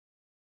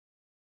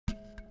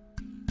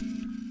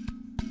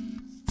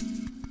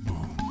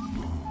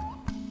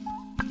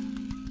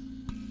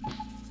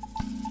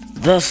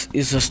Thus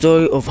is the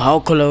story of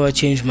how cholera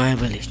changed my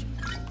village.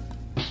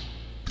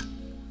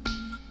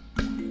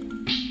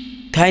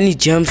 Tiny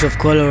germs of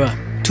cholera,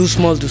 too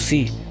small to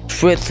see,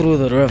 spread through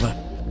the river.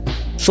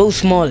 So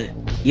small,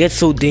 yet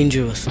so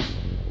dangerous.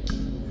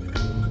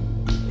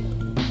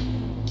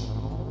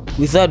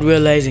 Without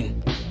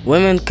realizing,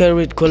 women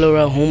carried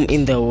cholera home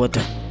in their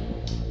water.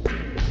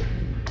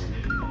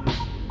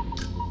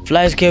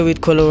 Flies carried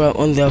cholera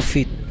on their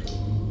feet.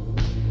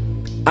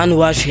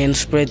 Unwashed hands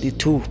spread it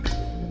too.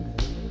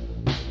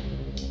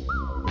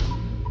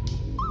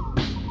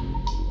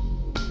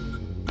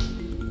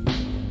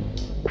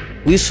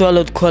 We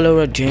swallowed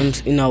cholera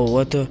germs in our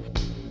water,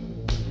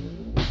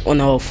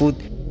 on our food,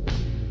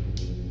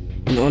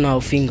 and on our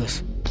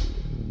fingers.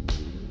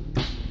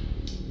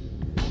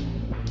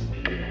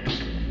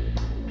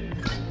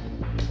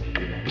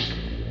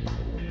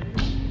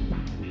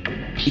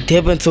 It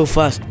happened so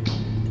fast.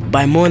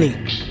 By morning,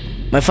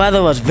 my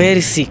father was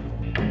very sick.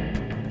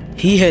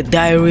 He had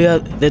diarrhea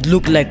that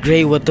looked like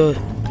grey water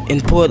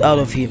and poured out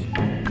of him.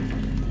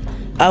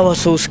 I was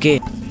so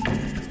scared.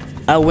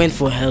 I went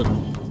for help.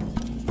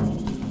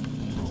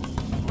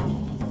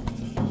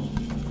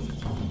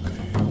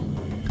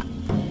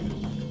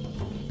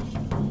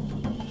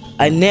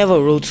 I never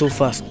rode so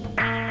fast.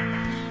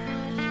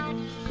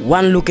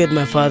 One look at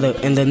my father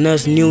and the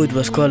nurse knew it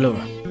was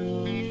cholera.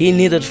 He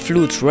needed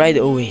fluids right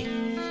away.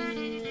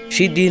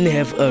 She didn't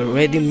have a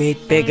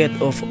ready-made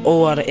packet of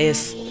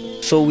ORS,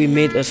 so we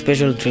made a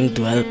special drink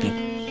to help him.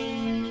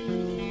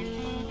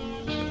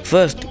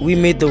 First, we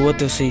made the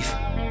water safe.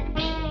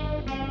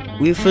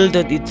 We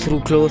filtered it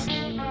through cloth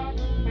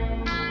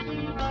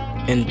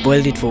and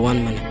boiled it for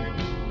 1 minute.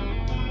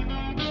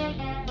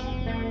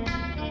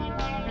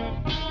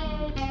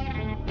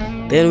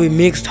 Then we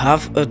mixed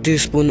half a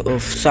teaspoon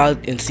of salt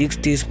and 6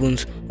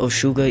 teaspoons of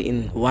sugar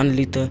in 1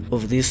 liter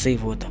of this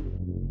safe water.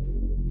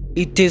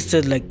 It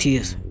tasted like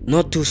tears,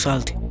 not too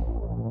salty.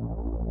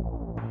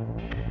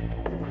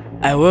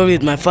 I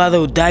worried my father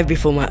would die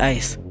before my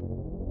eyes,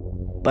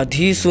 but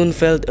he soon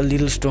felt a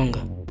little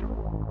stronger.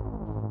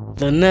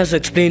 The nurse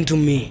explained to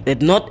me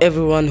that not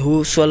everyone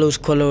who swallows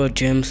cholera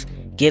germs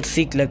gets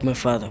sick like my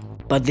father,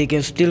 but they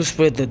can still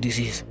spread the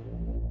disease.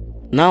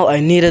 Now I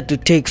needed to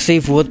take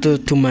safe water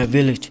to my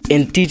village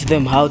and teach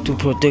them how to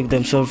protect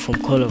themselves from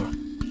cholera.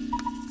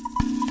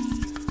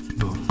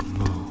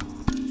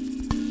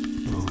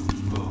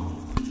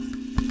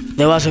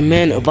 There was a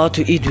man about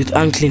to eat with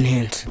unclean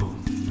hands.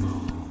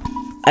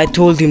 I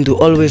told him to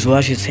always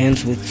wash his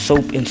hands with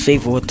soap and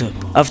safe water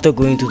after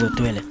going to the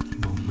toilet.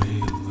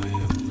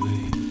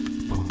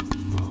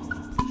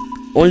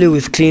 Only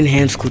with clean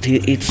hands could he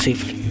eat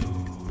safely.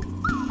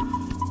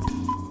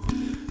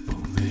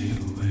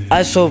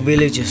 I saw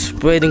villagers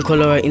spreading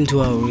cholera into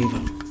our river.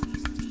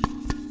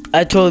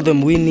 I told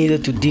them we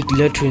needed to dig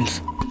latrines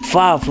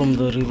far from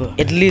the river,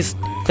 at least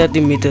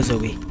 30 meters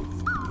away.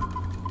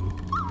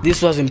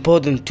 This was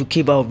important to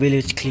keep our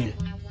village clean.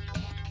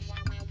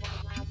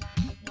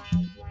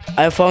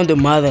 I found a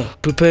mother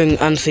preparing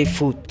unsafe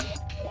food.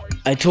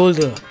 I told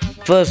her,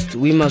 first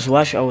we must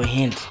wash our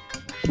hands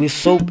with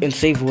soap and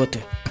safe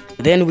water.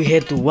 Then we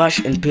had to wash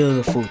and peel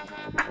the food.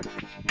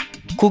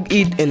 Cook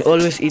it and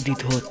always eat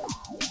it hot,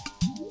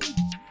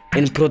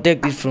 and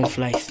protect it from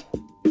flies.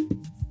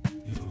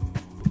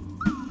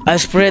 I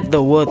spread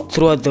the word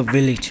throughout the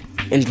village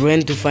and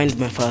ran to find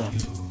my father.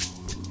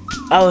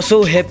 I was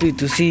so happy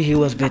to see he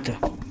was better.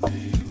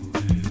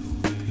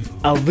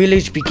 Our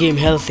village became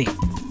healthy.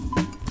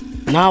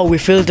 Now we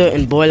filter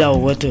and boil our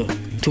water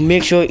to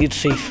make sure it's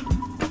safe.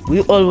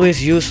 We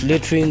always use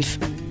latrines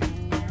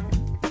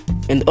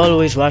and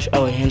always wash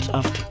our hands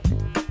after.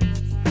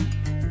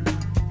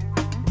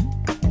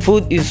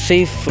 Food is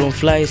safe from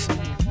flies,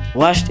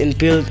 washed and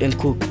peeled and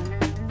cooked.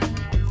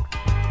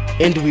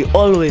 And we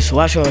always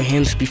wash our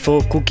hands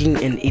before cooking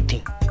and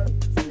eating.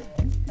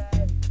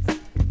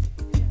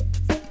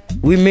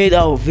 We made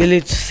our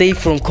village safe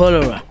from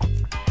cholera.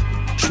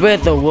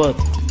 Spread the word.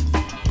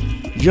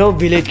 Your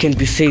village can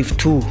be safe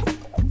too.